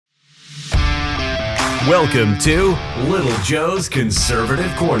Welcome to Little Joe's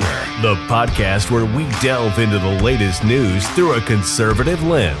Conservative Corner, the podcast where we delve into the latest news through a conservative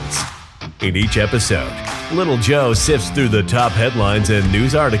lens. In each episode, Little Joe sifts through the top headlines and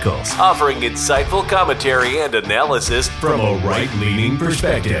news articles, offering insightful commentary and analysis from a right-leaning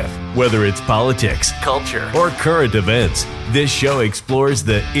perspective. Whether it's politics, culture, or current events, this show explores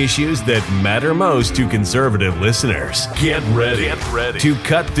the issues that matter most to conservative listeners. Get ready to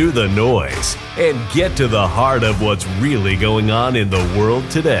cut through the noise and get to the heart of what's really going on in the world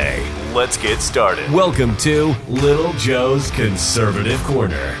today. Let's get started. Welcome to Little Joe's Conservative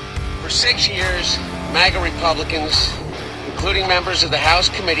Corner. For 6 years, MAGA Republicans, including members of the House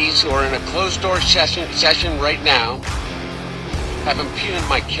committees who are in a closed-door session right now, have impugned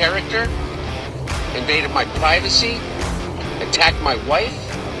my character, invaded my privacy, attacked my wife,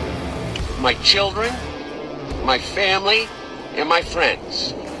 my children, my family, and my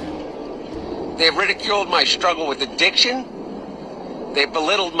friends. They have ridiculed my struggle with addiction, they have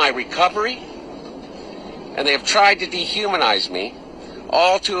belittled my recovery, and they have tried to dehumanize me,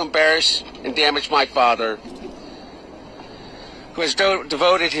 all to embarrass and damage my father, who has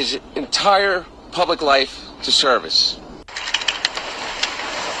devoted his entire public life to service.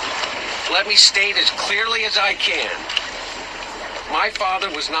 Let me state as clearly as I can, my father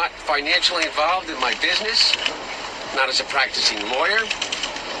was not financially involved in my business, not as a practicing lawyer,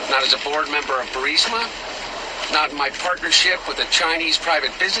 not as a board member of Burisma, not in my partnership with a Chinese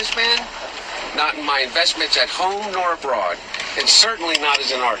private businessman, not in my investments at home nor abroad, and certainly not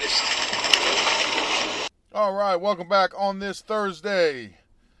as an artist. All right, welcome back on this Thursday.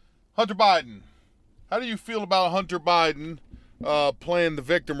 Hunter Biden. How do you feel about Hunter Biden playing the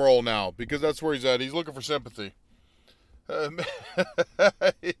victim role now? Because that's where he's at. He's looking for sympathy.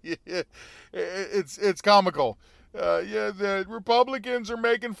 It's comical. The Republicans are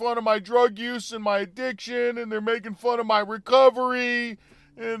making fun of my drug use and my addiction, and they're making fun of my recovery,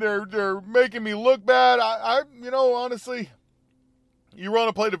 and they're making me look bad. I honestly, you want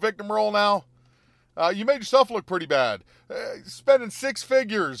to play the victim role now? You made yourself look pretty bad. Spending 6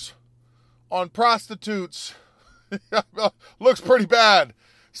 figures on prostitutes looks pretty bad.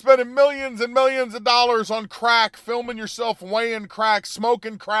 Spending millions and millions of dollars on crack, filming yourself weighing crack,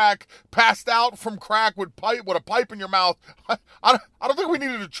 smoking crack, passed out from crack with a pipe in your mouth. I don't think we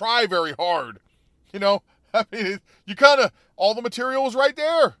needed to try very hard. All the material was right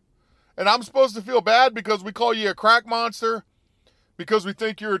there. And I'm supposed to feel bad because we call you a crack monster, because we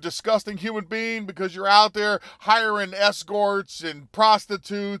think you're a disgusting human being, because you're out there hiring escorts and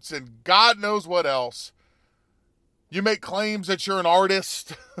prostitutes and God knows what else. You make claims that you're an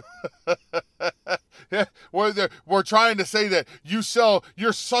artist. We're trying to say that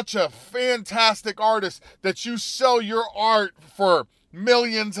you're such a fantastic artist that you sell your art for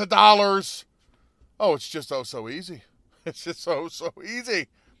millions of dollars. Oh, it's just so easy. It's just so easy.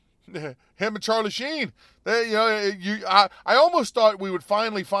 Him and Charlie Sheen. I almost thought we would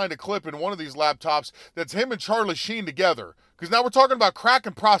finally find a clip in one of these laptops that's him and Charlie Sheen together. Because now we're talking about crack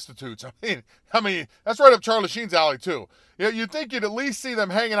and prostitutes. I mean, that's right up Charlie Sheen's alley too. You'd think you'd at least see them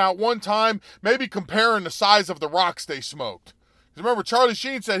hanging out one time, maybe comparing the size of the rocks they smoked. Because remember, Charlie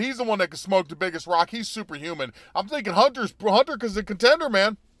Sheen said he's the one that can smoke the biggest rock. He's superhuman. I'm thinking Hunter is a contender,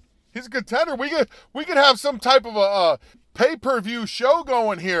 man. He's a contender. We could have some type of a pay-per-view show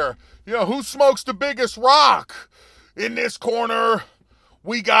going here. Who smokes the biggest rock? In this corner,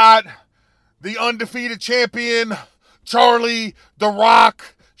 we got the undefeated champion, Charlie the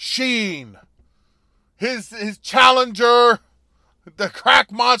Rock Sheen. His challenger, the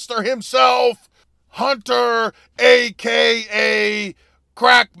crack monster himself, Hunter, a.k.a.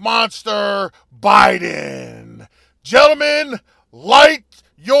 Crack Monster Biden. Gentlemen, light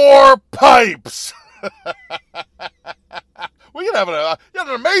your pipes. We can have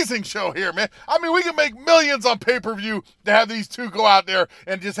an amazing show here, man. I mean, we can make millions on pay-per-view to have these two go out there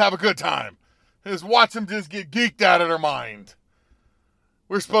and just have a good time. Just watch them just get geeked out of their mind.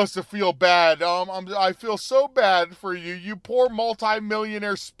 We're supposed to feel bad. I feel so bad for you, you poor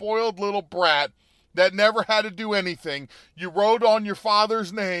multi-millionaire spoiled little brat that never had to do anything. You wrote on your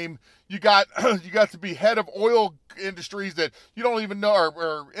father's name. You got to be head of oil industries that you don't even know,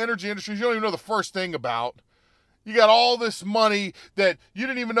 or energy industries you don't even know the first thing about. You got all this money that you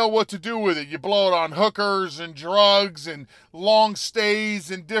didn't even know what to do with it. You blow it on hookers and drugs and long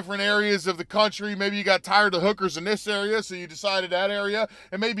stays in different areas of the country. Maybe you got tired of hookers in this area, so you decided that area.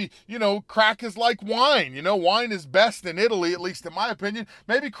 And maybe, crack is like wine. Wine is best in Italy, at least in my opinion.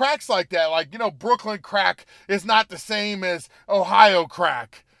 Maybe crack's like that. Like, Brooklyn crack is not the same as Ohio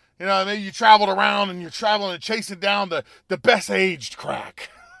crack. Maybe you traveled around and you're traveling and chasing down the best aged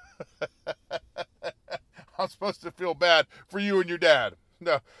crack. I'm supposed to feel bad for you and your dad.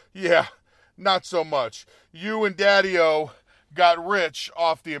 No, yeah, not so much. You and Daddy-O got rich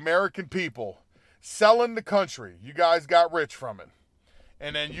off the American people. Selling the country. You guys got rich from it.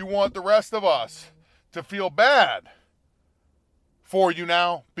 And then you want the rest of us to feel bad for you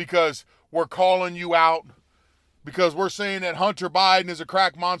now because we're calling you out, because we're saying that Hunter Biden is a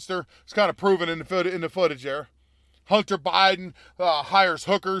crack monster. It's kind of proven in the footage there. Hunter Biden hires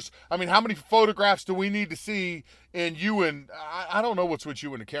hookers. I mean, how many photographs do we need to see in you and... I don't know what's with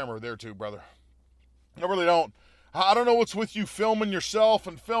you and the camera there too, brother. I really don't. I don't know what's with you filming yourself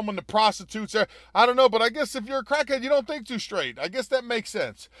and filming the prostitutes there. I don't know, but I guess if you're a crackhead, you don't think too straight. I guess that makes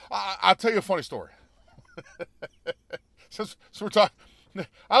sense. I'll tell you a funny story. So we're talking...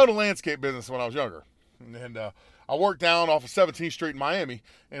 I owned a landscape business when I was younger. And I worked down off of 17th Street in Miami,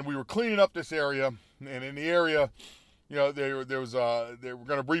 and we were cleaning up this area. And in the area, you know, they were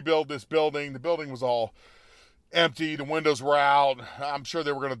going to rebuild this building. The building was all empty. The windows were out. I'm sure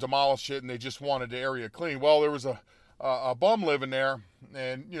they were going to demolish it, and they just wanted the area clean. Well, there was a bum living there,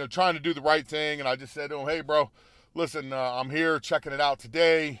 and you know, trying to do the right thing. And I just said to him, "Hey, bro, listen, I'm here checking it out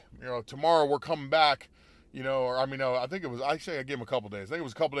today. You know, tomorrow we're coming back. You know, or I mean, no, I think it was. Actually, I gave him a couple days. I think it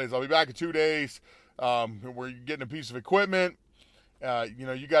was a couple days. I'll be back in 2 days. We're getting a piece of equipment. You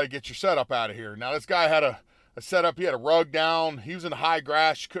know, you got to get your setup out of here." Now, this guy had a setup. He had a rug down. He was in the high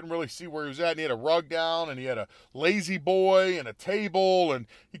grass. You couldn't really see where he was at. And he had a rug down, and he had a lazy boy and a table, and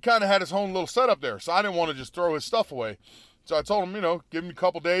he kind of had his own little setup there. So I didn't want to just throw his stuff away. So I told him, you know, give me a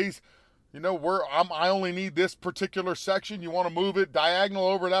couple days. You know, I only need this particular section. You want to move it diagonal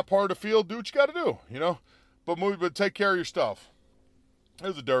over that part of the field? Do what you got to do, you know. But take care of your stuff. It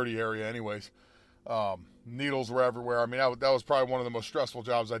was a dirty area anyways. Needles were everywhere. I mean, that was probably one of the most stressful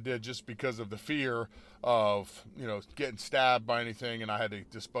jobs I did, just because of the fear of, you know, getting stabbed by anything, and I had to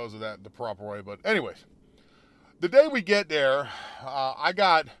dispose of that the proper way. But anyways, the day we get there, I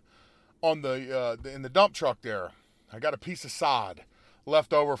got on in the dump truck there, I got a piece of sod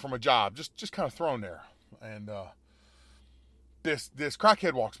left over from a job, just kind of thrown there. And this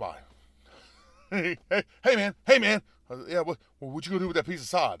crackhead walks by. Hey man. Yeah, what'd you go do with that piece of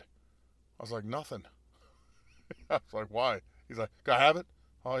sod? I was like, nothing. I was like, why? He's like, can I have it?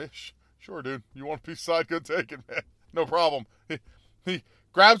 Oh, yeah, sure, dude. You want a piece of sod? Go take it, man. No problem. He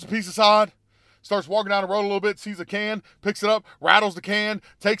grabs a piece of sod, starts walking down the road a little bit, sees a can, picks it up, rattles the can,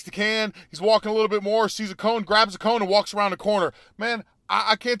 takes the can. He's walking a little bit more, sees a cone, grabs a cone, and walks around the corner. Man,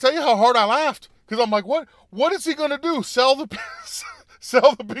 I can't tell you how hard I laughed, because I'm like, what is he going to do? Sell the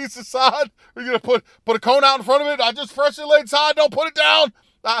piece of sod? Are you going to put a cone out in front of it? I just freshly laid sod, don't put it down.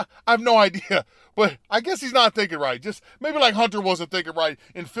 I have no idea. But I guess he's not thinking right. Just maybe like Hunter wasn't thinking right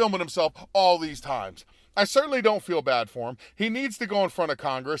in filming himself all these times. I certainly don't feel bad for him. He needs to go in front of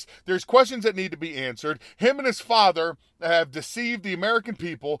Congress. There's questions that need to be answered. Him and his father have deceived the American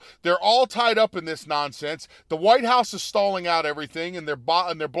people. They're all tied up in this nonsense. The White House is stalling out everything, and they're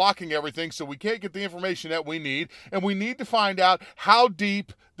blocking everything, so we can't get the information that we need. And we need to find out how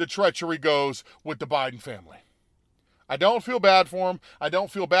deep the treachery goes with the Biden family. I don't feel bad for him. I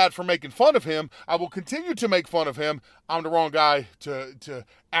don't feel bad for making fun of him. I will continue to make fun of him. I'm the wrong guy to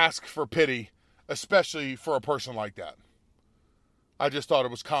ask for pity, especially for a person like that. I just thought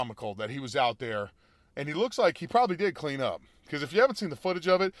it was comical that he was out there, and he looks like he probably did clean up. Because if you haven't seen the footage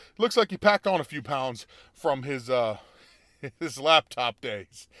of it, it looks like he packed on a few pounds from his laptop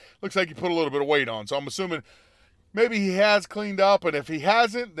days. Looks like he put a little bit of weight on. So I'm assuming maybe he has cleaned up, and if he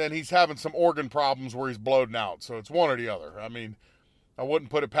hasn't, then he's having some organ problems where he's bloating out. So it's one or the other. I mean, I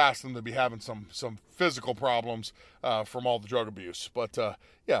wouldn't put it past him to be having some physical problems from all the drug abuse. But,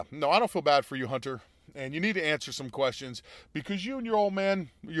 yeah, no, I don't feel bad for you, Hunter. And you need to answer some questions, because you and your old man,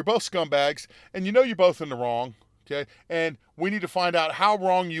 you're both scumbags, and you know you're both in the wrong, okay? And we need to find out how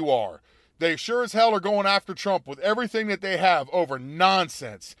wrong you are. They sure as hell are going after Trump with everything that they have over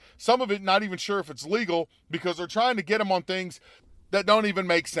nonsense. Some of it not even sure if it's legal, because they're trying to get him on things that don't even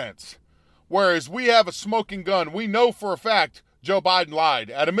make sense. Whereas we have a smoking gun. We know for a fact Joe Biden lied,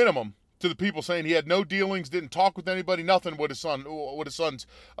 at a minimum, to the people, saying he had no dealings, didn't talk with anybody, nothing with his son's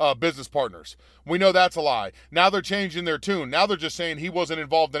business partners. We know that's a lie. Now they're changing their tune. Now they're just saying he wasn't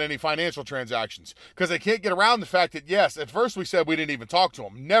involved in any financial transactions, because they can't get around the fact that, yes, at first we said we didn't even talk to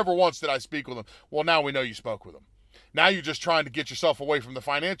him. Never once did I speak with him. Well, now we know you spoke with him. Now you're just trying to get yourself away from the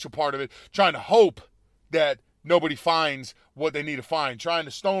financial part of it, trying to hope that nobody finds what they need to find, trying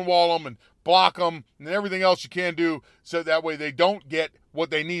to stonewall them and block them and everything else you can do, so that way they don't get what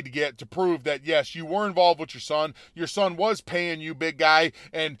they need to get to prove that, yes, you were involved with your son. Your son was paying you, big guy,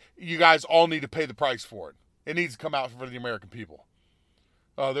 and you guys all need to pay the price for it. It needs to come out for the American people.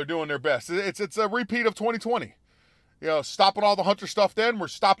 They're doing their best. It's a repeat of 2020. Stopping all the Hunter stuff then, we're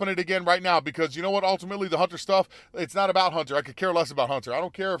stopping it again right now because you know what? Ultimately, the Hunter stuff, it's not about Hunter. I could care less about Hunter. I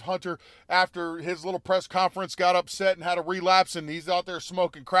don't care if Hunter, after his little press conference, got upset and had a relapse and he's out there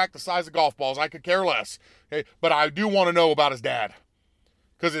smoking crack the size of golf balls. I could care less. Okay? But I do want to know about his dad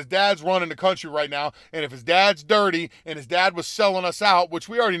because his dad's running the country right now, and if his dad's dirty and his dad was selling us out, which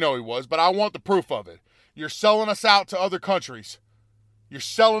we already know he was, but I want the proof of it. You're selling us out to other countries. You're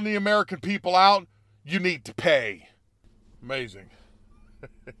selling the American people out. You need to pay. Amazing.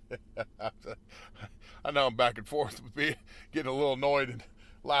 I know I'm back and forth with getting a little annoyed and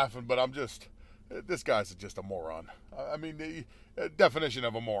laughing, but this guy's just a moron. I mean, the definition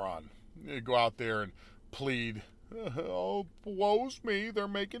of a moron. You go out there and plead, oh, woe's me, they're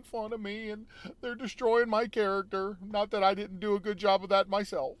making fun of me and they're destroying my character. Not that I didn't do a good job of that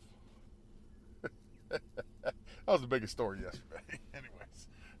myself. That was the biggest story yesterday. Anyways,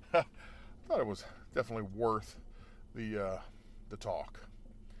 I thought it was definitely worth the talk.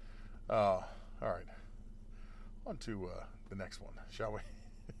 All right, on to the next one, shall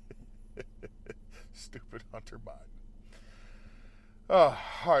we? Stupid Hunter Biden. All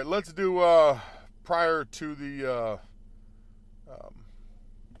right, let's do prior to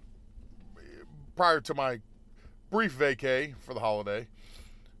my brief vacay for the holiday.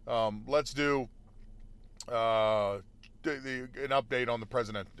 Let's do an update on the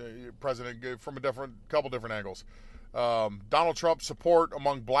president from a couple different angles. Donald Trump's support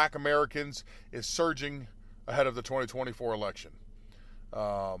among Black Americans is surging ahead of the 2024 election.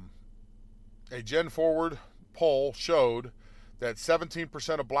 A GenForward poll showed that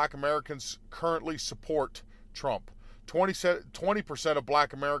 17% of Black Americans currently support Trump. 20% of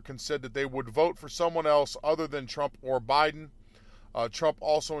Black Americans said that they would vote for someone else other than Trump or Biden. Trump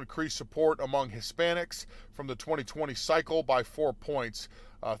also increased support among Hispanics from the 2020 cycle by 4 points.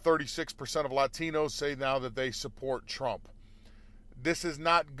 36% of Latinos say now that they support Trump. This is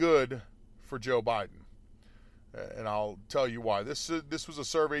not good for Joe Biden, and I'll tell you why. This was a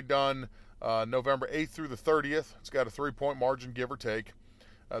survey done November 8th through the 30th. It's got a 3-point margin, give or take.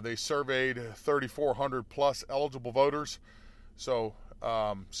 They surveyed 3,400 plus eligible voters. So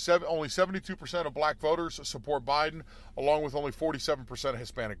only 72% of Black voters support Biden, along with only 47% of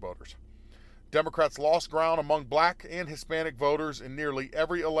Hispanic voters. Democrats lost ground among Black and Hispanic voters in nearly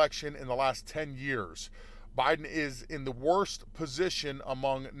every election in the last 10 years. Biden is in the worst position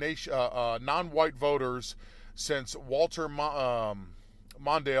among non-white voters since Walter Mondale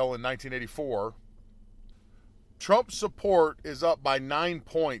in 1984. Trump's support is up by 9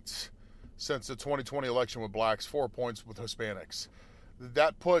 points since the 2020 election with Blacks, 4 points with Hispanics.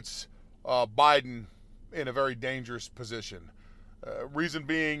 That puts Biden in a very dangerous position. Reason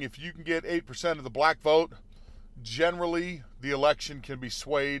being, if you can get 8% of the Black vote, generally the election can be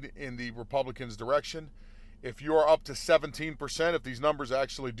swayed in the Republicans' direction. If you're up to 17%, if these numbers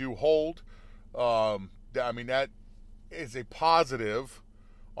actually do hold, that is a positive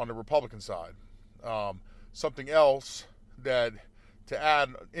on the Republican side. Something else that, to add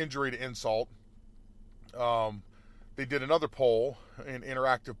injury to insult, they did another poll in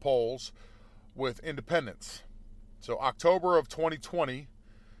interactive polls with independents. So October of 2020,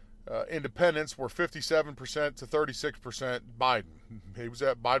 independents were 57% to 36% Biden.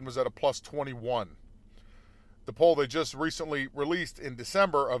 Biden was at a plus 21. The poll they just recently released in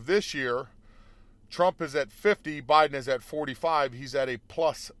December of this year, Trump is at 50, Biden is at 45. He's at a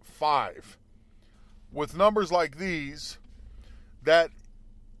plus 5. With numbers like these, that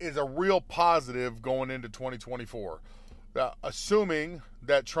is a real positive going into 2024. Assuming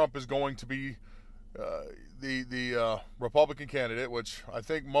that Trump is going to be the Republican candidate, which I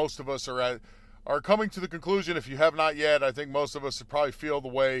think most of us are coming to the conclusion. If you have not yet, I think most of us probably feel the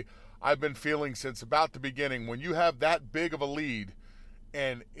way I've been feeling since about the beginning. When you have that big of a lead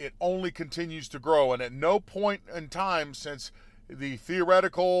and it only continues to grow, and at no point in time since the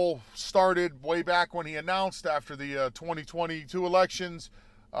theoretical started way back when he announced after the 2022 elections,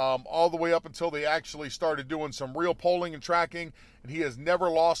 all the way up until they actually started doing some real polling and tracking, and he has never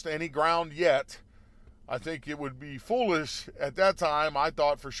lost any ground yet. I think it would be foolish at that time. I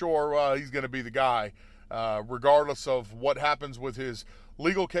thought for sure he's going to be the guy. Regardless of what happens with his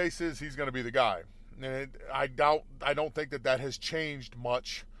legal cases, he's going to be the guy. And I don't think that has changed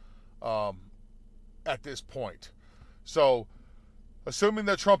much at this point. So, assuming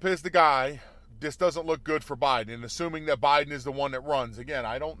that Trump is the guy, this doesn't look good for Biden. And assuming that Biden is the one that runs. Again,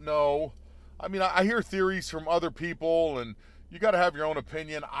 I don't know. I mean, I hear theories from other people, and you got to have your own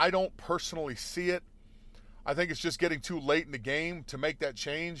opinion. I don't personally see it. I think it's just getting too late in the game to make that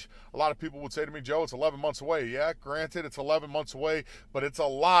change. A lot of people would say to me, Joe, it's 11 months away. Yeah, granted, it's 11 months away, but it's a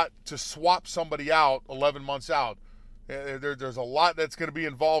lot to swap somebody out 11 months out. There's a lot that's going to be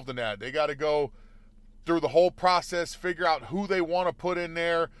involved in that. They got to go through the whole process, figure out who they want to put in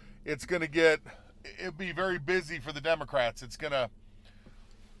there. It'll be very busy for the Democrats. It's going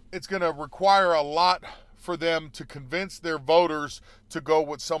to require a lot for them to convince their voters to go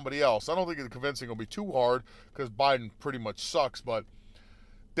with somebody else. I don't think the convincing will be too hard because Biden pretty much sucks, but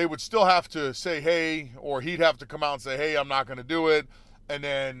they would still have to say, hey, or he'd have to come out and say, hey, I'm not going to do it. And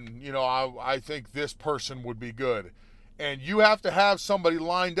then, I think this person would be good. And you have to have somebody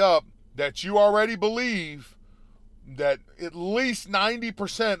lined up that you already believe that at least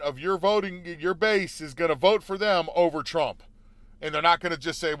 90% of your base is going to vote for them over Trump. And they're not going to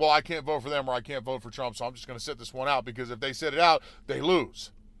just say, well, I can't vote for them or I can't vote for Trump, so I'm just going to sit this one out, because if they sit it out, they lose.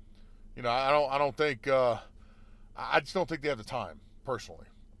 I just don't think they have the time, personally.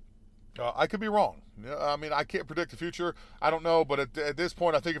 I could be wrong. I can't predict the future. I don't know, but at this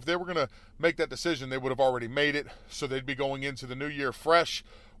point, I think if they were going to make that decision, they would have already made it. So they'd be going into the new year fresh,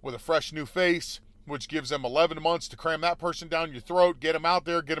 with a fresh new face, which gives them 11 months to cram that person down your throat, get them out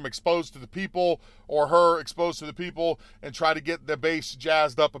there, get them exposed to the people, or her exposed to the people, and try to get the base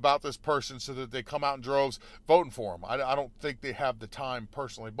jazzed up about this person so that they come out in droves voting for them. I don't think they have the time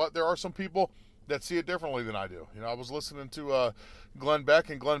personally, but there are some people that see it differently than I do. I was listening to Glenn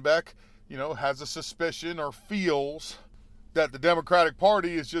Beck, and Glenn Beck, has a suspicion or feels that the Democratic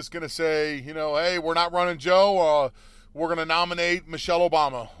Party is just going to say, hey, we're not running Joe, we're going to nominate Michelle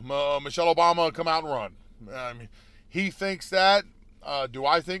Obama. Michelle Obama, come out and run. He thinks that. Do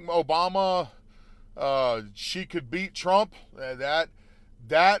I think Obama, she could beat Trump?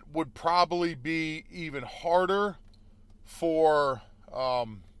 That would probably be even harder for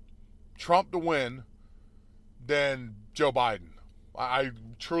Trump to win than Joe Biden. I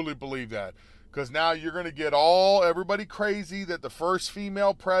truly believe that. Because now you're going to get everybody crazy that the first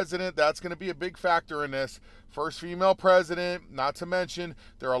female president, that's going to be a big factor in this. First female president, not to mention,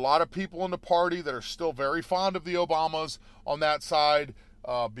 there are a lot of people in the party that are still very fond of the Obamas on that side,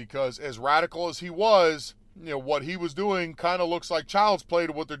 because as radical as he was, what he was doing kind of looks like child's play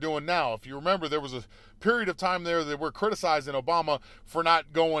to what they're doing now. If you remember, there was a period of time there that we're criticizing Obama for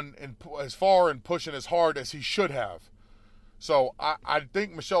not going as far and pushing as hard as he should have. So I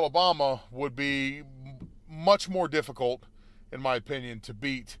think Michelle Obama would be much more difficult, in my opinion, to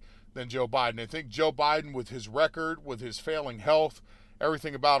beat than Joe Biden. I think Joe Biden, with his record, with his failing health,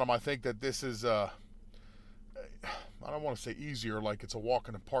 everything about him, I think that this is, I don't want to say easier like it's a walk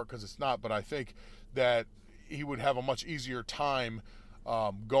in the park, because it's not, but I think that he would have a much easier time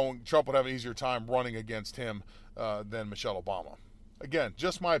Trump would have an easier time running against him than Michelle Obama. Again,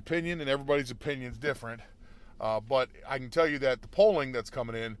 just my opinion, and everybody's opinion is different. But I can tell you that the polling that's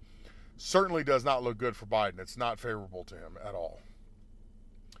coming in certainly does not look good for Biden. It's not favorable to him at all.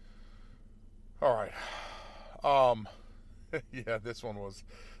 All right. Yeah, this one was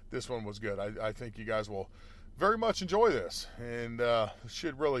good. I think you guys will very much enjoy this, and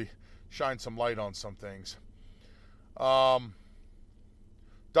should really shine some light on some things. Dr.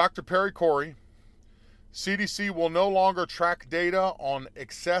 Perry Corey, CDC will no longer track data on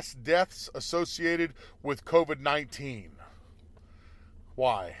excess deaths associated with COVID-19.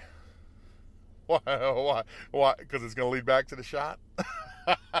 Why? Why? Because it's going to lead back to the shot?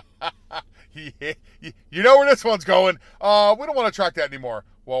 Yeah, you know where this one's going. We don't want to track that anymore.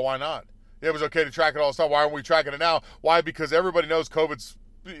 Well, why not? It was okay to track it all the time. Why aren't we tracking it now? Why? Because everybody knows COVID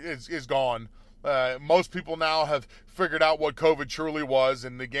is gone. Most people now have figured out what COVID truly was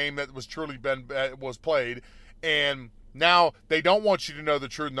and the game that was truly was played. And now they don't want you to know the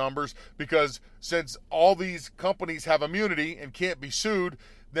true numbers, because since all these companies have immunity and can't be sued,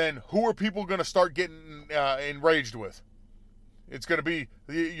 then who are people going to start getting enraged with? It's going to be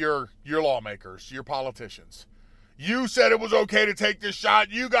your lawmakers, your politicians. You said it was okay to take this shot.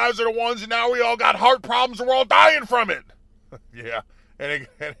 You guys are the ones, and now we all got heart problems and we're all dying from it. Yeah. And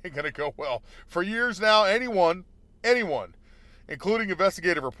it ain't going to go well. For years now, anyone, including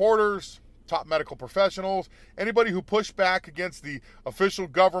investigative reporters, top medical professionals, anybody who pushed back against the official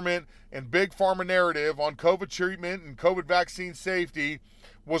government and Big Pharma narrative on COVID treatment and COVID vaccine safety,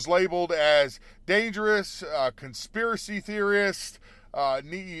 was labeled as dangerous, conspiracy theorist,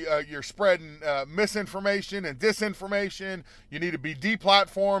 you're spreading misinformation and disinformation, you need to be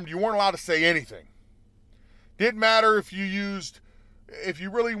deplatformed. You weren't allowed to say anything. Didn't matter if you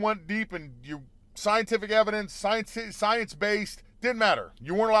really went deep and you scientific evidence, science-based, didn't matter.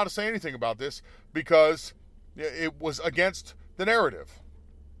 You weren't allowed to say anything about this because it was against the narrative.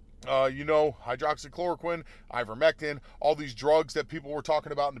 hydroxychloroquine, ivermectin, all these drugs that people were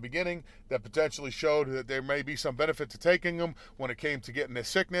talking about in the beginning that potentially showed that there may be some benefit to taking them when it came to getting this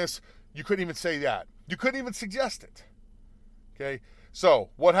sickness. You couldn't even say that. You couldn't even suggest it. Okay? So,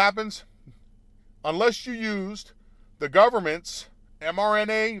 what happens? Unless you used the government's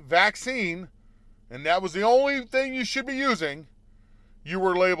mRNA vaccine, and that was the only thing you should be using, you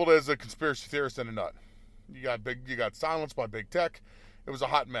were labeled as a conspiracy theorist and a nut. You got silenced by big tech. It was a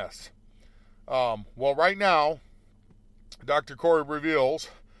hot mess. Well, right now, Dr. Corey reveals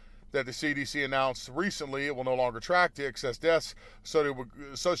that the CDC announced recently it will no longer track the excess deaths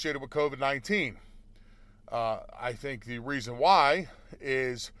associated with COVID-19. I think the reason why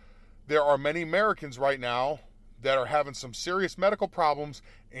is there are many Americans right now that are having some serious medical problems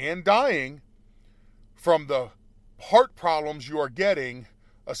and dying from the heart problems you are getting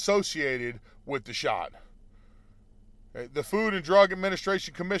associated with the shot. The Food and Drug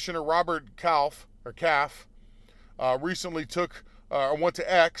Administration Commissioner Robert Calf recently went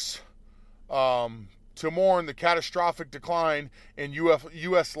to X to mourn the catastrophic decline in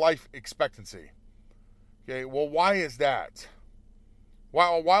U.S. life expectancy. Okay, well, why is that? Why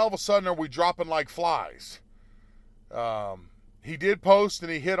all of a sudden are we dropping like flies? He did post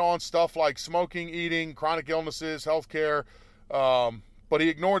and he hit on stuff like smoking, eating, chronic illnesses, healthcare, but he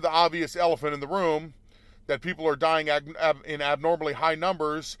ignored the obvious elephant in the room, that people are dying in abnormally high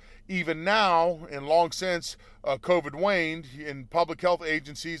numbers. Even now, and long since COVID waned, and public health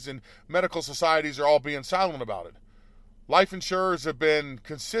agencies and medical societies are all being silent about it. Life insurers have been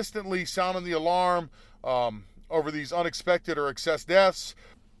consistently sounding the alarm over these unexpected or excess deaths,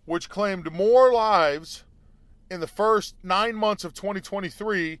 which claimed more lives in the first 9 months of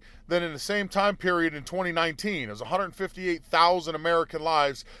 2023 than in the same time period in 2019. It was 158,000 American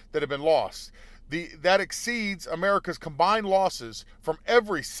lives that have been lost. That exceeds America's combined losses from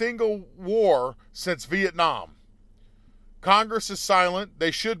every single war since Vietnam. Congress is silent.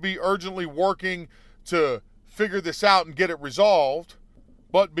 They should be urgently working to figure this out and get it resolved.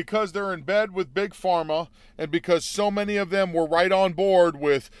 But because they're in bed with Big Pharma, and because so many of them were right on board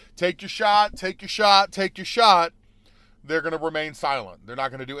with take your shot, take your shot, take your shot, they're going to remain silent. They're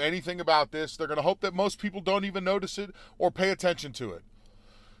not going to do anything about this. They're going to hope that most people don't even notice it or pay attention to it.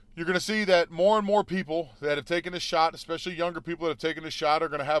 You're going to see that more and more people that have taken this shot, especially younger people that have taken this shot, are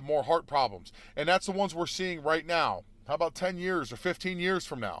going to have more heart problems. And that's the ones we're seeing right now. How about 10 years or 15 years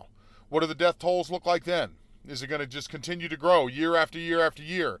from now? What do the death tolls look like then? Is it going to just continue to grow year after year after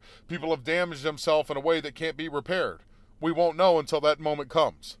year? People have damaged themselves in a way that can't be repaired. We won't know until that moment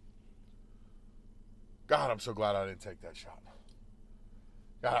comes. God, I'm so glad I didn't take that shot.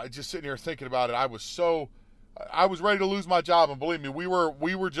 God, just sitting here thinking about it, I was ready to lose my job, and believe me, we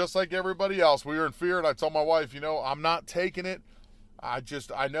were just like everybody else. We were in fear, and I told my wife, I'm not taking it. I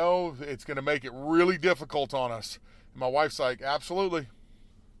know it's going to make it really difficult on us. And my wife's like, absolutely.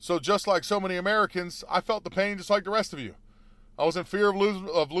 So just like so many Americans, I felt the pain just like the rest of you. I was in fear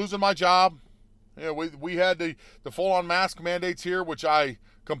of losing my job. We had the full-on mask mandates here, which I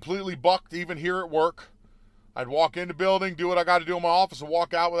completely bucked even here at work. I'd walk in the building, do what I got to do in my office, and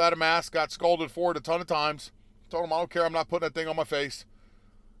walk out without a mask. Got scolded for it a ton of times. Told them I don't care. I'm not putting that thing on my face.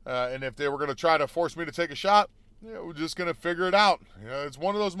 And if they were going to try to force me to take a shot, we're just going to figure it out. It's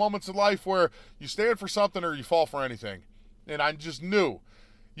one of those moments in life where you stand for something or you fall for anything. And I just knew.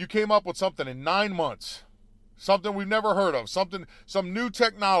 You came up with something in 9 months, something we've never heard of, some new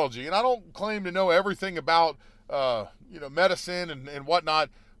technology. And I don't claim to know everything about, medicine and whatnot.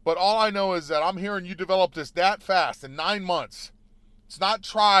 But all I know is that I'm hearing you develop this that fast in 9 months. It's not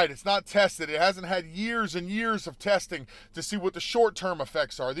tried. It's not tested. It hasn't had years and years of testing to see what the short-term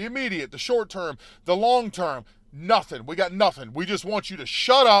effects are. The immediate, the short-term, the long-term. Nothing. We got nothing. We just want you to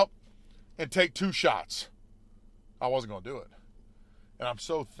shut up and take 2 shots. I wasn't going to do it. And I'm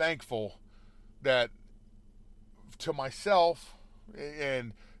so thankful that to myself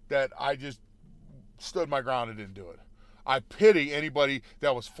and that I just stood my ground and didn't do it. I pity anybody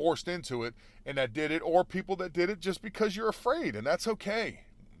that was forced into it and that did it, or people that did it just because you're afraid, and that's okay.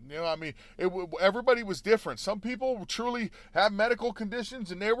 Everybody was different. Some people truly have medical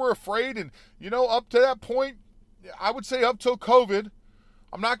conditions and they were afraid, and up to that point, I would say up till COVID,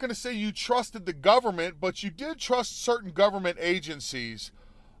 I'm not going to say you trusted the government, but you did trust certain government agencies.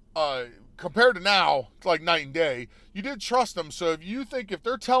 Compared to now, it's like night and day. You did trust them. So if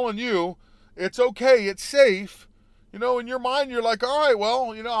they're telling you it's okay, it's safe, in your mind, you're like, all right,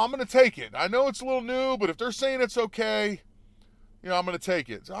 well, I'm going to take it. I know it's a little new, but if they're saying it's okay, I'm going to take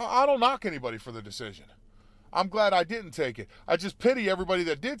it. So I don't knock anybody for the decision. I'm glad I didn't take it. I just pity everybody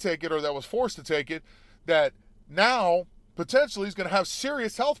that did take it or that was forced to take it, that now potentially is going to have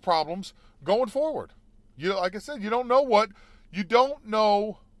serious health problems going forward. Like I said, you don't know what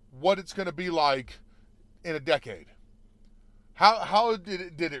it's going to be like in a decade. How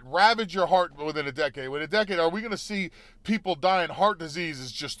did it ravage your heart within a decade? Within a decade, are we going to see people dying heart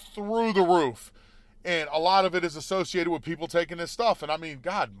diseases just through the roof? And a lot of it is associated with people taking this stuff. And I mean,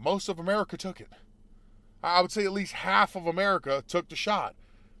 God, most of America took it. I would say at least half of America took the shot,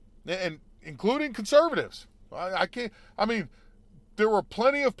 and including conservatives. There were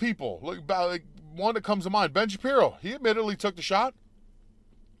plenty of people, like one that comes to mind, Ben Shapiro. He admittedly took the shot.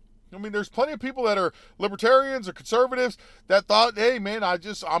 I mean, there's plenty of people that are libertarians or conservatives that thought, hey, man,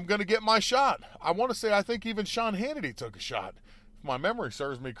 I'm going to get my shot. I want to say I think even Sean Hannity took a shot, if my memory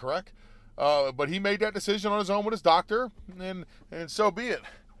serves me correct. But he made that decision on his own with his doctor, and so be it.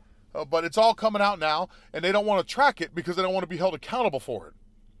 But it's all coming out now, and they don't want to track it because they don't want to be held accountable for it.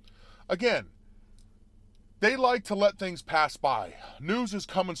 Again, they like to let things pass by. News is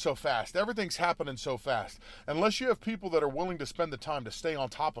coming so fast. Everything's happening so fast. Unless you have people that are willing to spend the time to stay on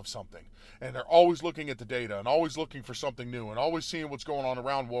top of something, and they're always looking at the data and always looking for something new and always seeing what's going on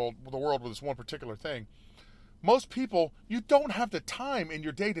around the world with this one particular thing, most people, you don't have the time in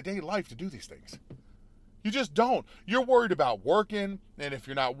your day-to-day life to do these things. You just don't. You're worried about working, and if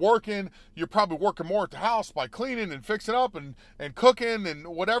you're not working, you're probably working more at the house by cleaning and fixing up and cooking and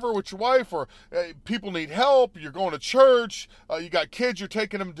whatever with your wife, or people need help, you're going to church, you got kids, you're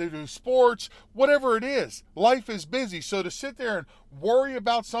taking them to do sports, whatever it is. Life is busy, so to sit there and worry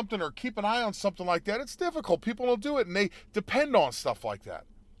about something or keep an eye on something like that, it's difficult. People don't do it, and they depend on stuff like that.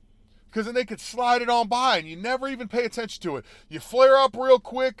 Because then they could slide it on by and you never even pay attention to it. You flare up real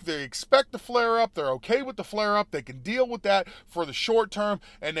quick. They expect the flare up. They're okay with the flare up. They can deal with that for the short term.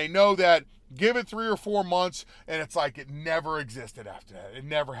 And they know that give it 3 or 4 months and it's like it never existed after that. It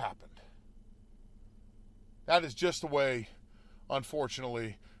never happened. That is just the way,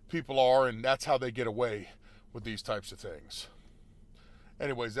 unfortunately, people are. And that's how they get away with these types of things.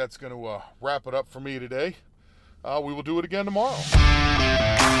 Anyways, that's going to wrap it up for me today. We will do it again tomorrow.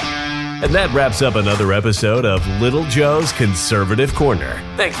 And that wraps up another episode of Little Joe's Conservative Corner.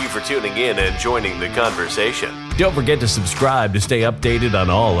 Thank you for tuning in and joining the conversation. Don't forget to subscribe to stay updated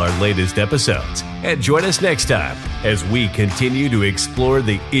on all our latest episodes. And join us next time as we continue to explore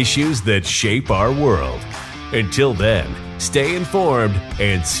the issues that shape our world. Until then, stay informed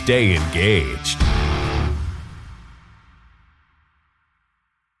and stay engaged.